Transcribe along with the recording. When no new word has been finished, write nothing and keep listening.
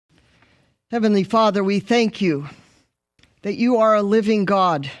Heavenly Father, we thank you that you are a living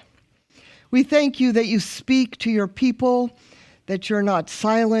God. We thank you that you speak to your people, that you're not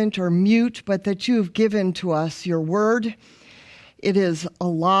silent or mute, but that you have given to us your word. It is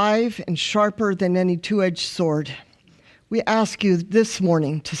alive and sharper than any two-edged sword. We ask you this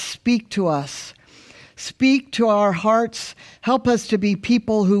morning to speak to us. Speak to our hearts. Help us to be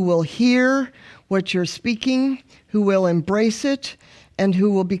people who will hear what you're speaking, who will embrace it, and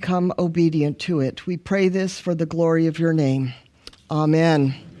who will become obedient to it. We pray this for the glory of your name.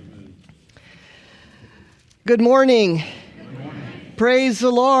 Amen. Good morning. Good morning. Praise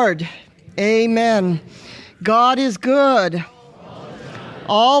the Lord. Amen. God is good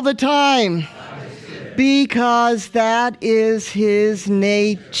all the time because that is his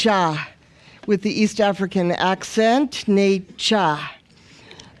nature. With the East African accent, nature,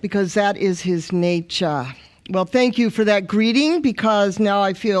 because that is his nature. Well, thank you for that greeting, because now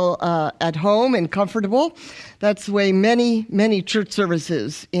I feel at home and comfortable. That's the way many church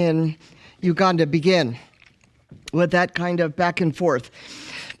services in Uganda begin, with that kind of back and forth.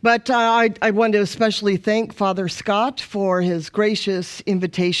 But I want to especially thank Father Scott for his gracious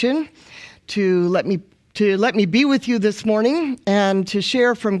invitation to let me be with you this morning and to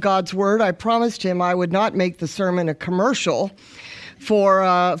share from God's Word. I promised him I would not make the sermon a commercial for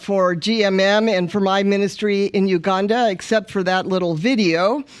GMM and for my ministry in Uganda, except for that little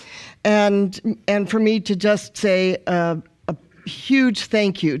video, and for me to just say a huge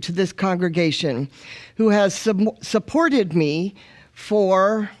thank you to this congregation who has supported me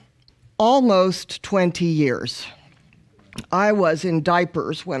for almost 20 years. I was in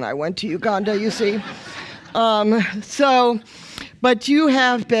diapers when I went to Uganda, you see. But you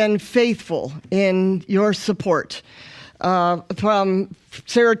have been faithful in your support. From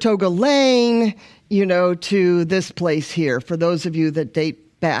Saratoga Lane, to this place here, for those of you that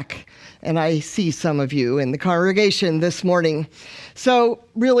date back. And I see some of you in the congregation this morning. So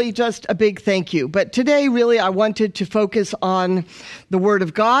really just a big thank you. But today, really, I wanted to focus on the Word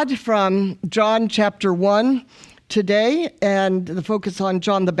of God from John chapter 1 today, and the focus on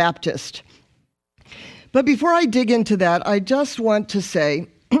John the Baptist. But before I dig into that, I just want to say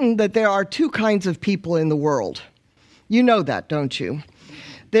that there are two kinds of people in the world. You know that, don't you?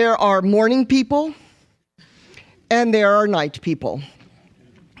 There are morning people, and there are night people.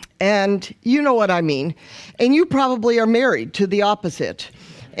 And you know what I mean. And you probably are married to the opposite.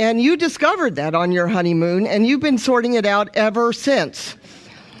 And you discovered that on your honeymoon, and you've been sorting it out ever since.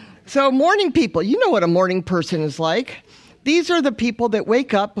 So morning people, you know what a morning person is like. These are the people that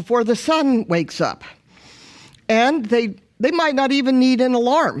wake up before the sun wakes up. And they might not even need an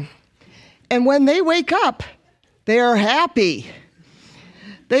alarm. And when they wake up, they are happy.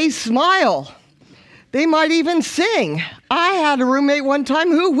 They smile. They might even sing. I had a roommate one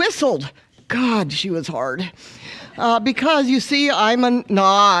time who whistled. God, she was hard. Because, you see, I'm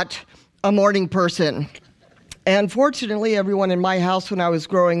not a morning person. And fortunately, everyone in my house when I was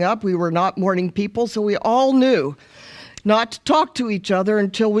growing up, we were not morning people, so we all knew not to talk to each other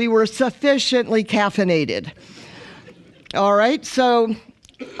until we were sufficiently caffeinated. All right, so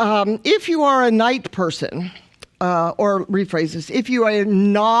if you are a night person, or rephrase this, if you are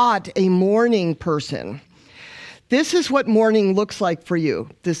not a morning person, this is what morning looks like for you.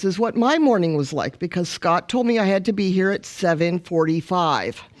 This is what my morning was like, because Scott told me I had to be here at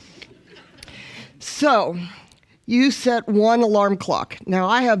 7:45. So you set one alarm clock. Now,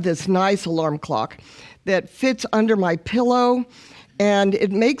 I have this nice alarm clock that fits under my pillow, and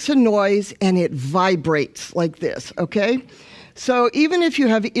it makes a noise, and it vibrates like this, okay? So even if you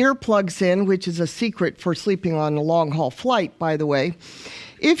have earplugs in, which is a secret for sleeping on a long-haul flight, by the way,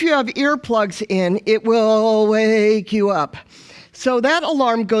 if you have earplugs in, it will wake you up. So that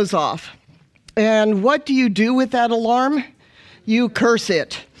alarm goes off. And what do you do with that alarm? You curse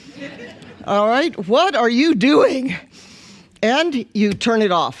it. All right? What are you doing? And you turn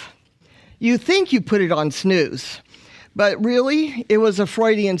it off. You think you put it on snooze, but really, it was a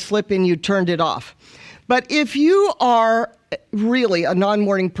Freudian slip and you turned it off. But if you are really a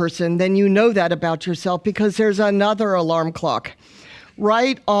non-morning person, then you know that about yourself, because there's another alarm clock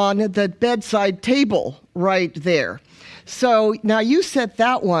right on the bedside table right there. So now you set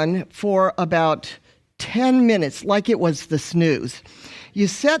that one for about 10 minutes, like it was the snooze. You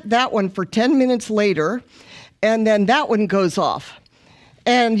set that one for 10 minutes later, and then that one goes off.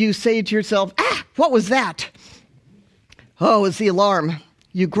 And you say to yourself, what was that? Oh, it's the alarm.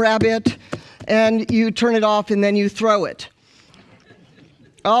 You grab it, and you turn it off, and then you throw it.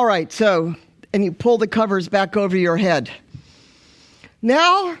 All right, and you pull the covers back over your head.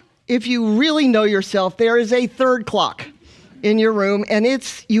 Now, if you really know yourself, there is a third clock. in your room, and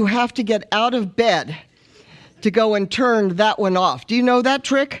you have to get out of bed to go and turn that one off. Do you know that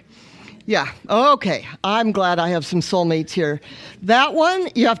trick? Yeah. Okay. I'm glad I have some soulmates here. That one,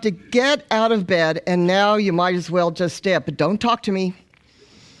 you have to get out of bed, and now you might as well just stay up. But don't talk to me.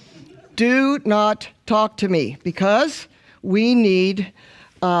 Do not talk to me, because we need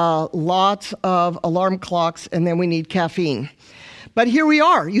lots of alarm clocks, and then we need caffeine. But here we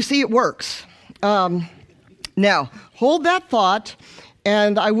are. You see, it works. Now, hold that thought,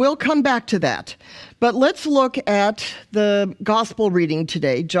 and I will come back to that. But let's look at the gospel reading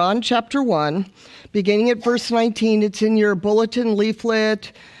today, John chapter 1, beginning at verse 19. It's in your bulletin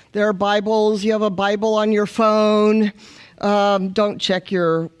leaflet. There are Bibles. You have a Bible on your phone. Don't check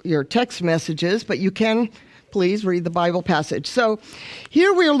your text messages, but you can please read the Bible passage. So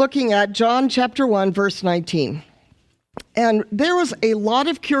here we are looking at John chapter 1, verse 19. And there was a lot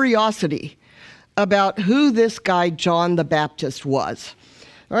of curiosity about who this guy John the Baptist was.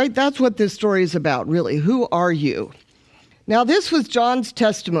 All right, that's what this story is about, really. Who are you? Now, this was John's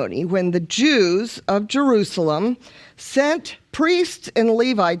testimony when the Jews of Jerusalem sent priests and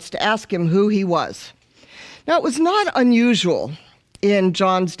Levites to ask him who he was. Now, it was not unusual in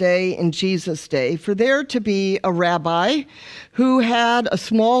John's day, in Jesus' day, for there to be a rabbi who had a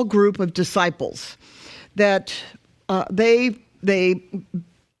small group of disciples that they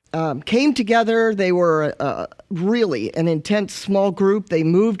came together. They were really an intense small group. They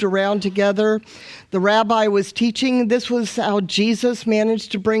moved around together. The rabbi was teaching. This was how Jesus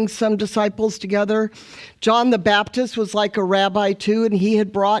managed to bring some disciples together. John the Baptist was like a rabbi too, and he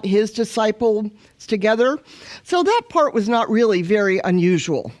had brought his disciples together. So that part was not really very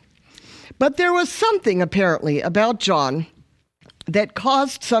unusual. But there was something apparently about John that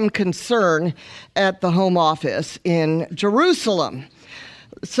caused some concern at the home office in Jerusalem.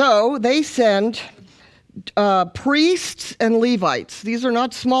 So they send priests and Levites. These are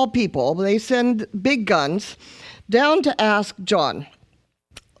not small people. They send big guns down to ask John,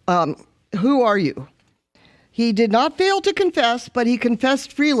 who are you? He did not fail to confess, but he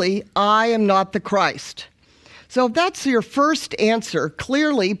confessed freely, I am not the Christ. So if that's your first answer,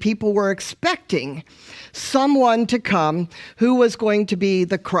 clearly people were expecting someone to come who was going to be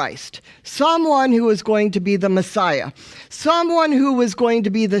the Christ, someone who was going to be the Messiah, someone who was going to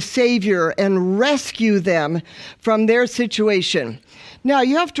be the Savior and rescue them from their situation. Now,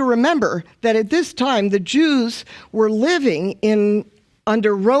 you have to remember that at this time, the Jews were living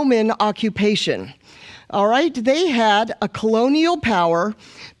under Roman occupation. All right? They had a colonial power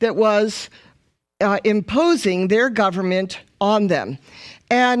that was imposing their government on them.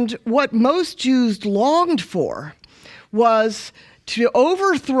 And what most Jews longed for was to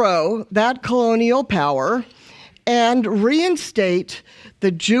overthrow that colonial power and reinstate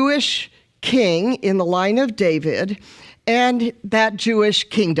the Jewish king in the line of David and that Jewish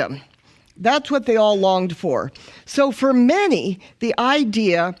kingdom. That's what they all longed for. So for many, the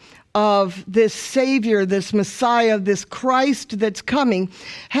idea of this Savior, this Messiah, this Christ that's coming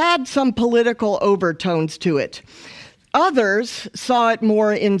had some political overtones to it. Others saw it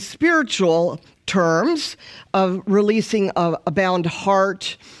more in spiritual terms of releasing a bound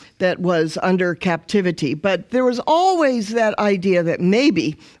heart that was under captivity. But there was always that idea that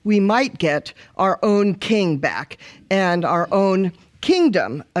maybe we might get our own king back and our own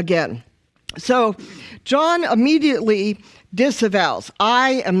kingdom again. So John immediately disavows.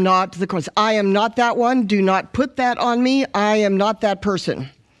 I am not the Christ. I am not that one. Do not put that on me. I am not that person.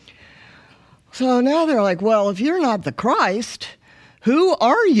 So now they're like, well, if you're not the Christ, who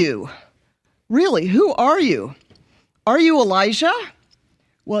are you? Really, who are you? Are you Elijah?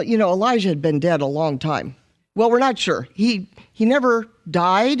 Well, Elijah had been dead a long time. Well, we're not sure. He never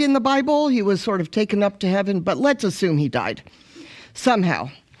died in the Bible. He was sort of taken up to heaven, but let's assume he died somehow.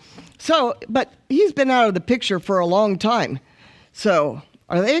 So, but he's been out of the picture for a long time. So,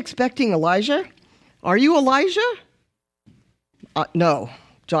 are they expecting Elijah? Are you Elijah? No.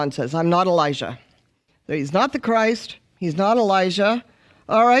 John says, I'm not Elijah. So he's not the Christ. He's not Elijah.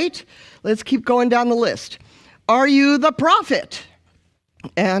 All right, let's keep going down the list. Are you the prophet?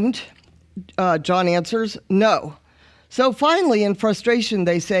 And John answers, no. So finally, in frustration,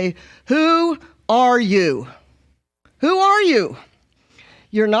 they say, who are you? Who are you?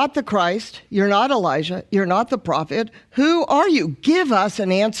 You're not the Christ. You're not Elijah. You're not the prophet. Who are you? Give us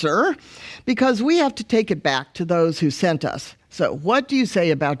an answer, because we have to take it back to those who sent us. So what do you say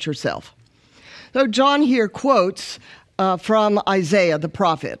about yourself? So John here quotes from Isaiah the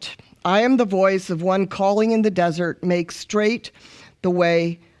prophet. I am the voice of one calling in the desert, make straight the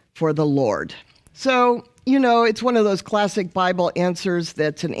way for the Lord. So, it's one of those classic Bible answers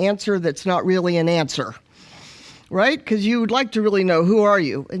that's an answer that's not really an answer. right? Because you would like to really know, who are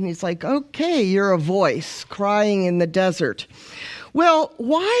you? And he's like, okay, you're a voice crying in the desert. Well,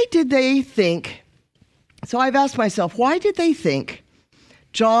 why did they think, so I've asked myself, why did they think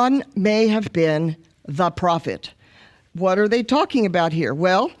John may have been the prophet? What are they talking about here?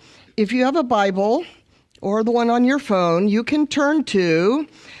 Well, if you have a Bible or the one on your phone, you can turn to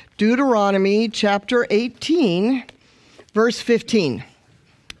Deuteronomy chapter 18, verse 15.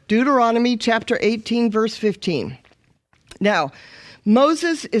 Deuteronomy chapter 18, verse 15. Now,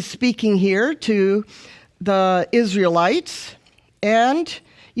 Moses is speaking here to the Israelites, and,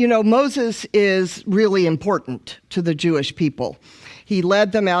 you know, Moses is really important to the Jewish people. He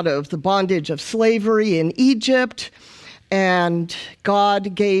led them out of the bondage of slavery in Egypt, and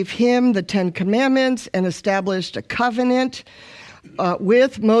God gave him the 10 Commandments and established a covenant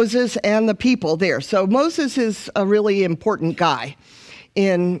with Moses and the people there. So Moses is a really important guy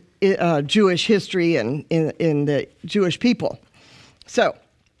in Jewish history and in the Jewish people. So,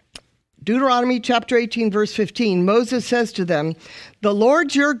 Deuteronomy chapter 18, verse 15, Moses says to them, "The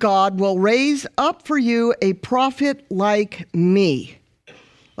Lord your God will raise up for you a prophet like me,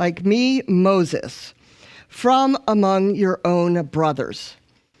 Moses, from among your own brothers."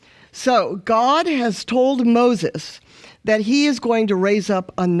 So, God has told Moses that he is going to raise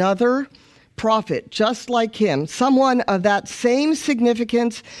up another prophet just like him, someone of that same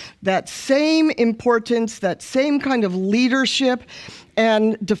significance, that same importance, that same kind of leadership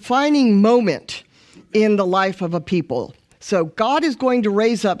and defining moment in the life of a people. So God is going to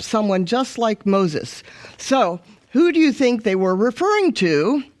raise up someone just like Moses. So who do you think they were referring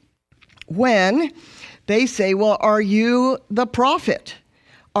to when they say, well, are you the prophet?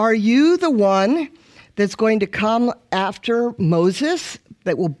 Are you the one that's going to come after Moses,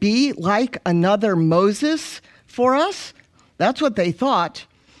 that will be like another Moses for us? That's what they thought,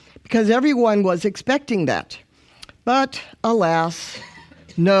 because everyone was expecting that. But alas,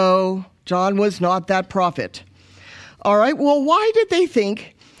 no, John was not that prophet. All right, well, why did they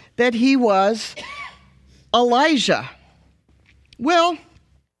think that he was Elijah? Well,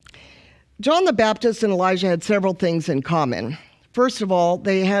 John the Baptist and Elijah had several things in common. First of all,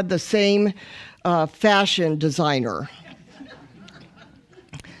 they had the same fashion designer.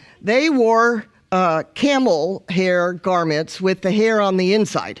 They wore camel hair garments with the hair on the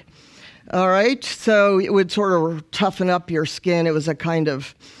inside. All right, so it would sort of toughen up your skin. It was a kind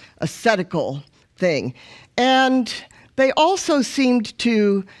of ascetical thing. And they also seemed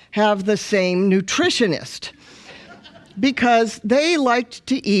to have the same nutritionist, because they liked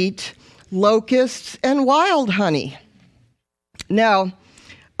to eat locusts and wild honey. Now,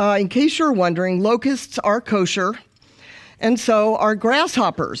 in case you're wondering, locusts are kosher, and so are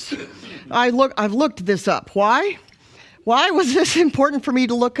grasshoppers. I've looked this up. Why? Why was this important for me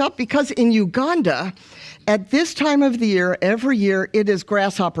to look up? Because in Uganda, at this time of the year, every year, it is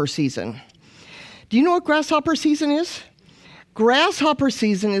grasshopper season. Do you know what grasshopper season is? Grasshopper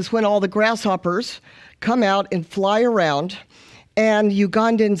season is when all the grasshoppers come out and fly around, and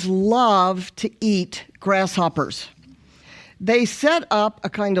Ugandans love to eat grasshoppers. They set up a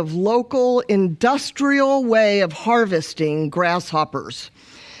kind of local industrial way of harvesting grasshoppers.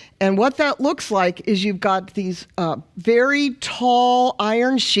 And what that looks like is you've got these very tall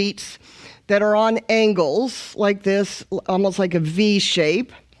iron sheets that are on angles like this, almost like a V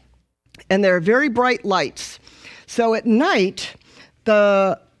shape, and they're very bright lights. So at night,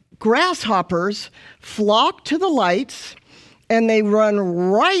 the grasshoppers flock to the lights, and they run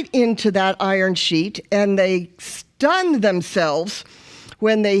right into that iron sheet, and they stun themselves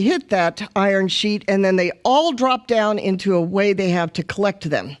when they hit that iron sheet, and then they all drop down into a way they have to collect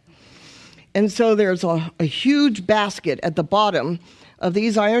them. And so there's a huge basket at the bottom of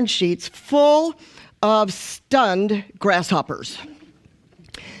these iron sheets full of stunned grasshoppers.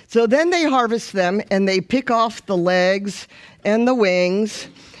 So then they harvest them, and they pick off the legs and the wings,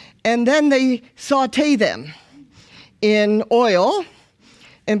 and then they saute them in oil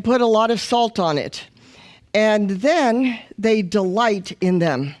and put a lot of salt on it. And then they delight in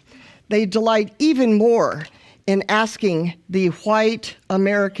them. They delight even more in asking the white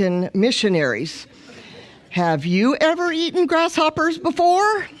American missionaries, have you ever eaten grasshoppers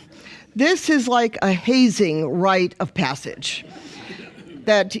before? This is like a hazing rite of passage.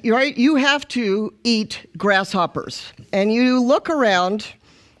 That, right, you have to eat grasshoppers. And you look around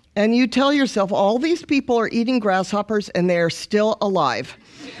and you tell yourself, all these people are eating grasshoppers and they're still alive.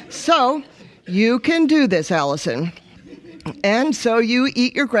 So you can do this, Alison. And so you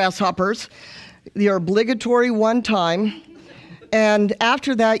eat your grasshoppers, your obligatory one time, and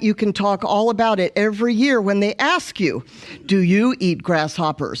after that you can talk all about it every year when they ask you, do you eat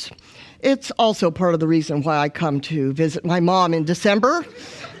grasshoppers? It's also part of the reason why I come to visit my mom in December,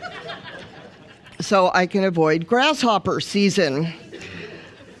 so I can avoid grasshopper season.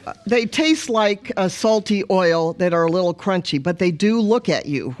 They taste like a salty oil that are a little crunchy, but they do look at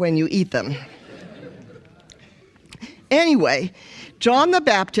you when you eat them. Anyway, John the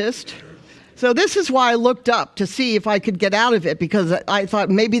Baptist. So this is why I looked up to see if I could get out of it, because I thought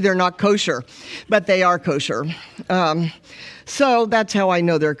maybe they're not kosher, but they are kosher. So that's how I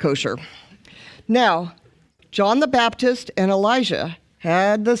know they're kosher. Now, John the Baptist and Elijah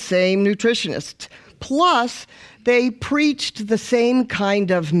had the same nutritionist. Plus, they preached the same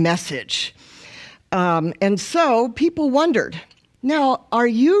kind of message. And so people wondered, now, are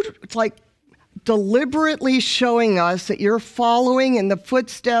you deliberately showing us that you're following in the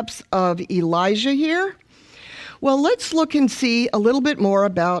footsteps of Elijah here? Well, let's look and see a little bit more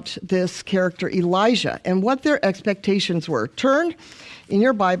about this character Elijah and what their expectations were. Turn in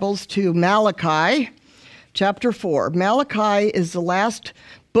your Bibles to Malachi chapter 4. Malachi is the last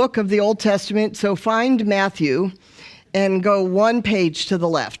book of the Old Testament, so find Matthew and go one page to the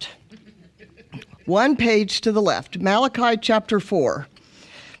left. One page to the left. Malachi chapter 4.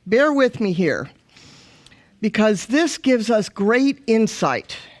 Bear with me here, because this gives us great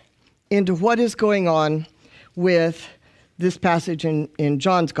insight into what is going on with this passage in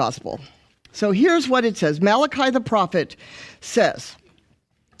John's Gospel. So here's what it says. Malachi the prophet says,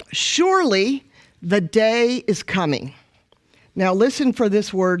 "Surely the day is coming." Now listen for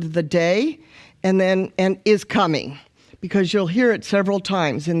this word, the day, and is coming, because you'll hear it several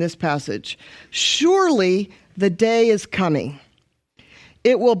times in this passage. Surely the day is coming.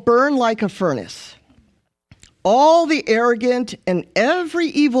 It will burn like a furnace. All the arrogant and every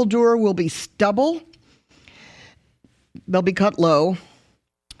evildoer will be stubble. They'll be cut low.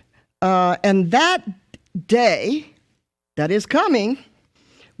 And that day that is coming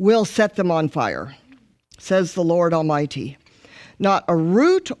will set them on fire, says the Lord Almighty. Not a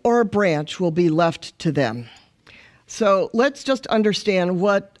root or a branch will be left to them. So let's just understand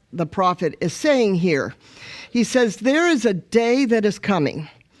what the prophet is saying here. He says there is a day that is coming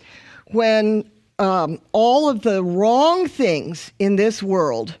when all of the wrong things in this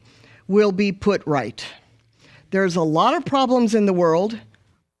world will be put right. There's a lot of problems in the world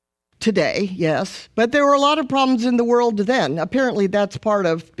today, yes, but there were a lot of problems in the world then. Apparently that's part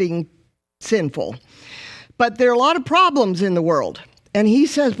of being sinful. But there are a lot of problems in the world. And he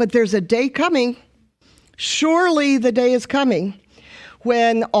says, but there's a day coming. Surely the day is coming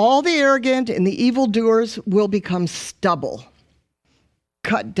when all the arrogant and the evildoers will become stubble,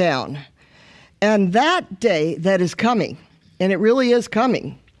 cut down. And that day that is coming, and it really is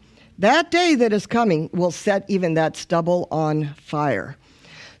coming, that day that is coming will set even that stubble on fire.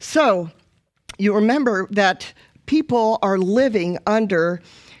 So you remember that people are living under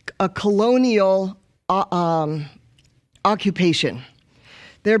a colonial occupation.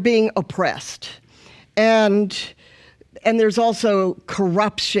 They're being oppressed. And there's also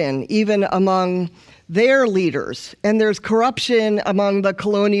corruption, even among their leaders. And there's corruption among the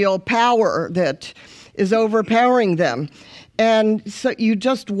colonial power that is overpowering them. And so you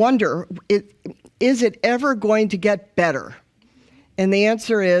just wonder, is it ever going to get better? And the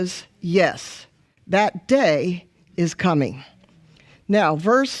answer is yes. That day is coming. Now,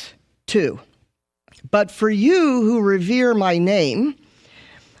 verse 2. But for you who revere my name,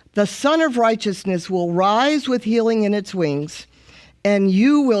 the Son of Righteousness will rise with healing in its wings, and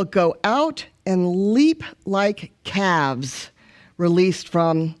you will go out and leap like calves released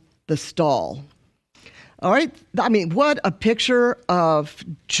from the stall. All right? I mean, what a picture of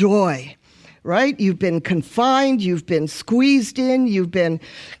joy, right? You've been confined, you've been squeezed in, you've been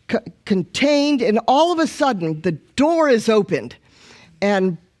contained, and all of a sudden the door is opened,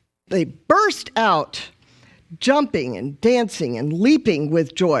 and they burst out jumping and dancing and leaping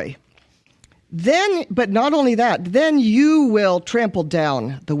with joy. Then, but not only that, then you will trample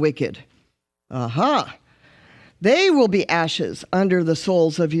down the wicked. They will be ashes under the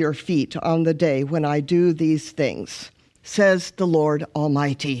soles of your feet on the day when I do these things, says the Lord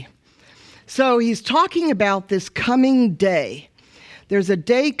Almighty. So he's talking about this coming day. There's a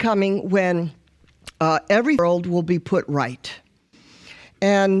day coming when every world will be put right.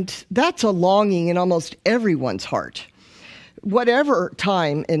 And that's a longing in almost everyone's heart. Whatever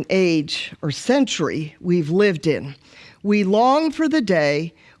time and age or century we've lived in, we long for the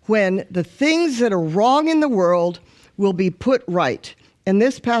day when the things that are wrong in the world will be put right. And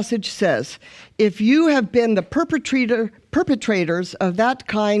this passage says, if you have been the perpetrators of that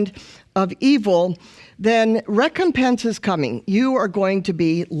kind of evil, then recompense is coming. You are going to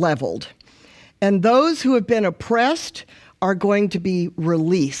be leveled. And those who have been oppressed are going to be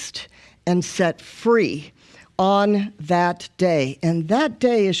released. and set free on that day. And that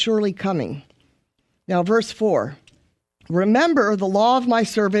day is surely coming. Now, verse 4. Remember the law of my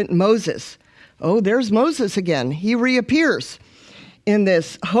servant Moses. Oh, there's Moses again. He reappears in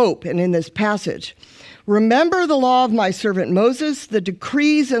this hope and in this passage. Remember the law of my servant Moses, the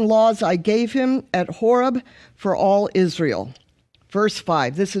decrees and laws I gave him at Horeb for all Israel. Verse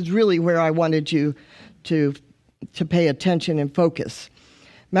 5. This is really where I wanted you to pay attention and focus.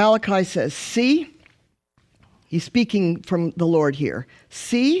 Malachi says, see, he's speaking from the Lord here.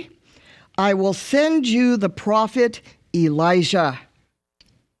 See, I will send you the prophet Elijah.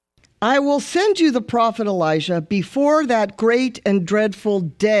 I will send you the prophet Elijah before that great and dreadful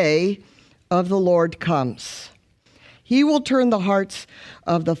day of the Lord comes. He will turn the hearts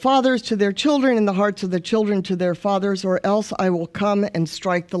of the fathers to their children and the hearts of the children to their fathers, or else I will come and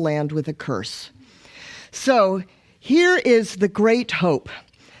strike the land with a curse. So here is the great hope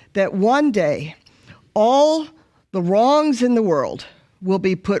that one day all the wrongs in the world will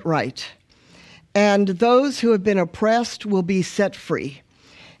be put right, and those who have been oppressed will be set free,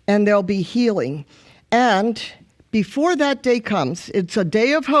 and there'll be healing. And before that day comes, it's a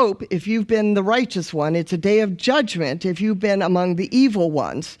day of hope if you've been the righteous one. It's a day of judgment if you've been among the evil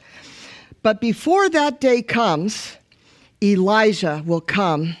ones. But before that day comes, Elijah will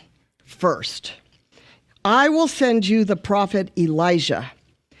come first. I will send you the prophet Elijah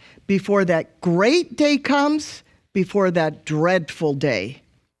before that great day comes, before that dreadful day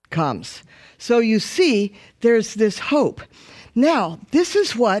comes. So you see, there's this hope. Now, this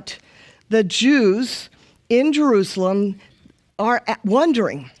is what the Jews in Jerusalem are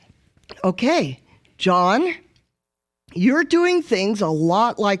wondering. Okay, John, you're doing things a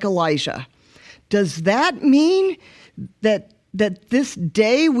lot like Elijah. Does that mean that this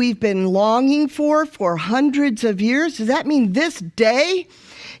day we've been longing for hundreds of years, does that mean this day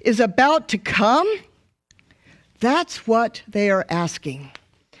is about to come? That's what they are asking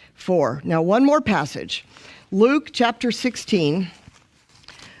for. Now, one more passage. Luke chapter 16,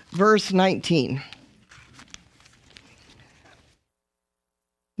 verse 19.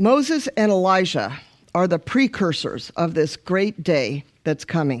 Moses and Elijah are the precursors of this great day that's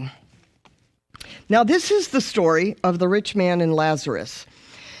coming. Now, this is the story of the rich man and Lazarus.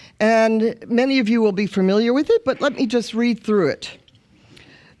 And many of you will be familiar with it, but let me just read through it.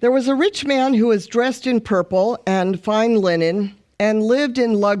 There was a rich man who was dressed in purple and fine linen and lived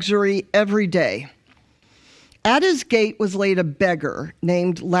in luxury every day. At his gate was laid a beggar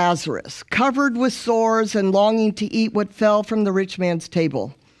named Lazarus, covered with sores and longing to eat what fell from the rich man's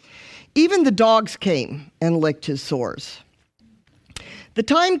table. Even the dogs came and licked his sores. The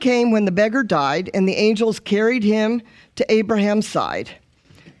time came when the beggar died, and the angels carried him to Abraham's side.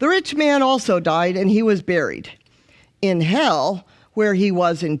 The rich man also died, and he was buried. In hell, where he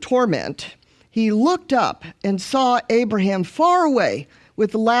was in torment, he looked up and saw Abraham far away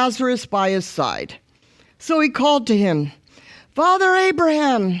with Lazarus by his side. So he called to him, "Father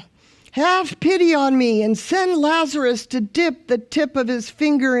Abraham, have pity on me and send Lazarus to dip the tip of his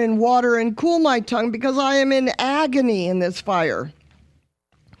finger in water and cool my tongue, because I am in agony in this fire."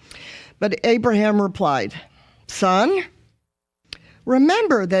 But Abraham replied, "Son,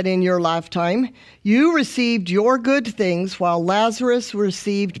 remember that in your lifetime you received your good things while Lazarus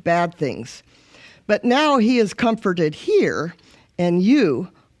received bad things. But now he is comforted here and you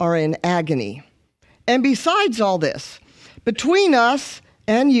are in agony. And besides all this, between us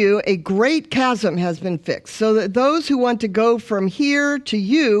and you a great chasm has been fixed, so that those who want to go from here to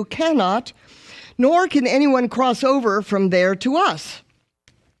you cannot, nor can anyone cross over from there to us."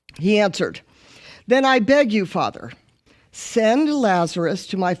 He answered, "Then I beg you, Father, send Lazarus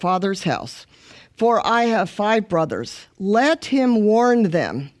to my father's house, for I have 5 brothers. Let him warn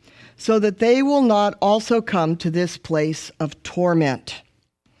them, so that they will not also come to this place of torment."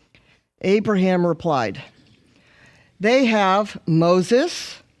 Abraham replied, "They have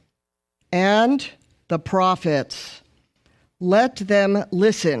Moses and the prophets. Let them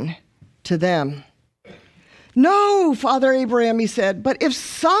listen to them." "No, Father Abraham," he said, "but if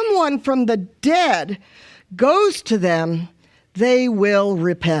someone from the dead goes to them, they will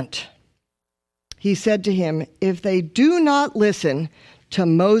repent." He said to him, "If they do not listen to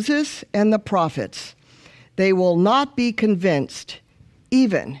Moses and the prophets, they will not be convinced,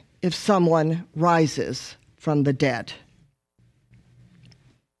 even if someone rises from the dead."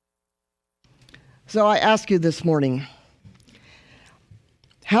 So I ask you this morning,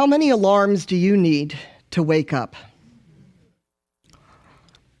 how many alarms do you need to wake up?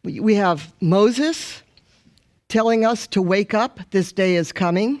 We have Moses telling us to wake up, this day is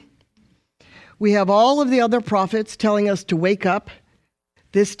coming. We have all of the other prophets telling us to wake up,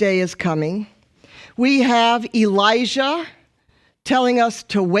 this day is coming. We have Elijah telling us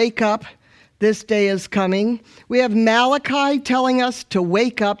to wake up, this day is coming. We have Malachi telling us to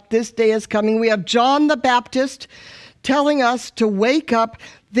wake up, this day is coming. We have John the Baptist telling us to wake up,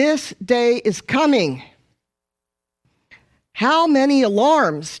 this day is coming. How many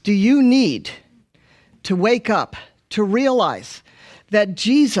alarms do you need to wake up, to realize that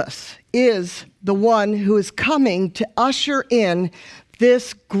Jesus is the one who is coming to usher in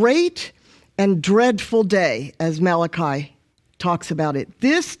this great and dreadful day, as Malachi talks about it?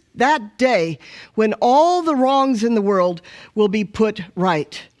 That day when all the wrongs in the world will be put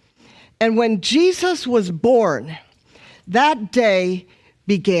right. And when Jesus was born, that day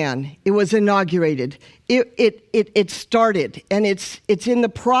began. It was inaugurated. It started, and it's in the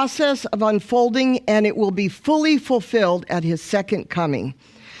process of unfolding, and it will be fully fulfilled at his second coming.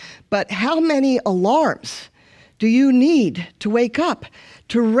 But how many alarms do you need to wake up,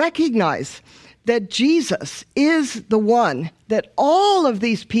 to recognize that Jesus is the one that all of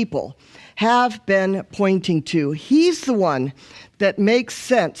these people have been pointing to? He's the one that makes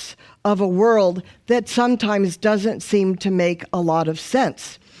sense of a world that sometimes doesn't seem to make a lot of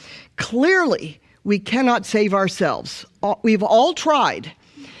sense. Clearly, we cannot save ourselves. We've all tried.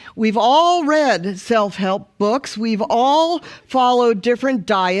 We've all read self-help books. We've all followed different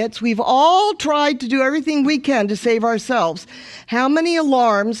diets. We've all tried to do everything we can to save ourselves. How many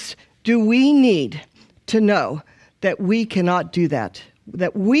alarms do we need to know that we cannot do that?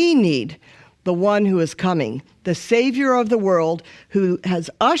 That we need the one who is coming, the Savior of the world, who has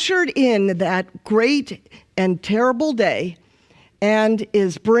ushered in that great and terrible day and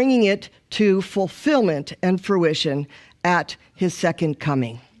is bringing it to fulfillment and fruition at his second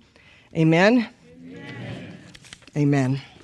coming. Amen? Amen. Amen.